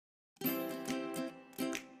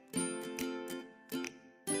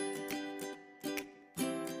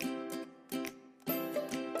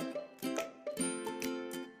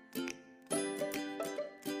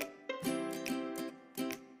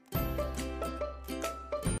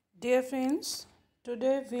Dear friends,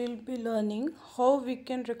 today we'll be learning how we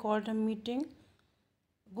can record a meeting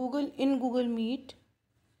Google Meet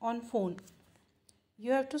on phone.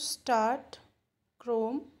 You have to start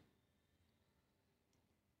Chrome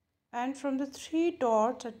and from the three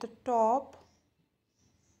dots at the top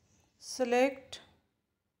select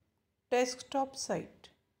desktop site.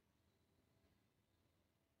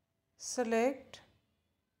 Select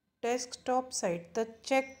desktop site. The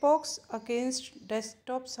checkbox against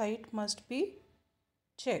desktop site must be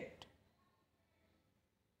checked.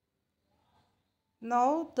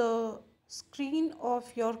 Now the screen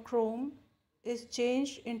of your Chrome is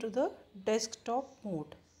changed into the desktop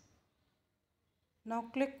mode. Now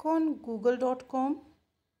click on google.com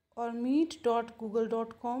or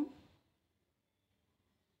meet.google.com.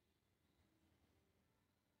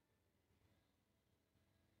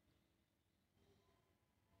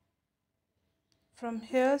 From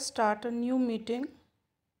here start a new meeting.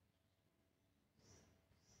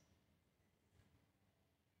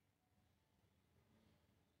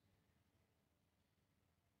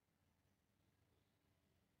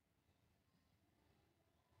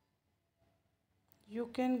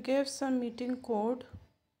 You can give some meeting code.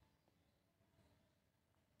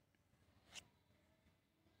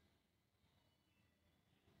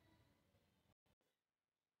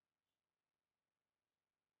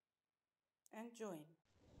 And join.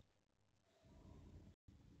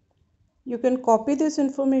 You can copy this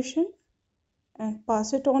information and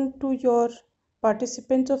pass it on to your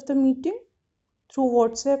participants of the meeting through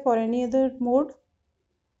WhatsApp or any other mode.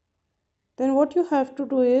 Then what you have to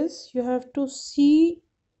do is you have to see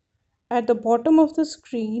at the bottom of the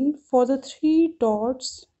screen for the three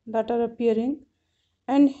dots that are appearing,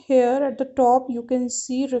 and here at the top you can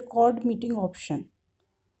see record meeting option.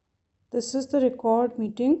 This is the record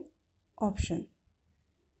meeting option,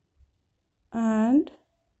 and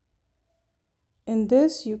in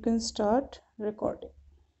this you can start recording.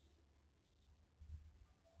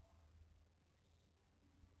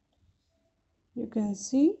 You can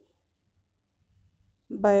see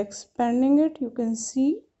by expanding it, you can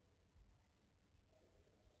see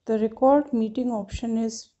the record meeting option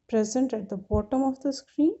is present at the bottom of the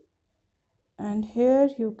screen, and here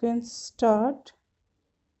you can start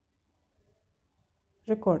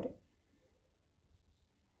recording.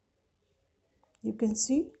 You can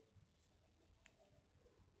see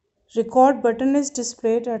record button is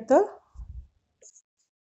displayed at the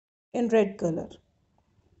in red color,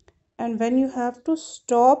 and when you have to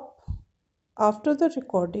stop after the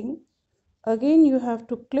recording, again you have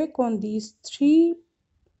to click on these three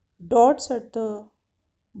dots at the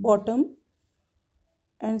bottom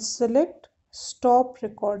and select stop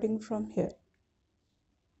recording from here.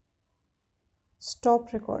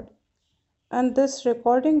 Stop recording, and this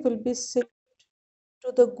recording will be saved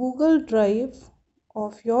to the Google Drive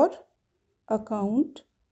of your account,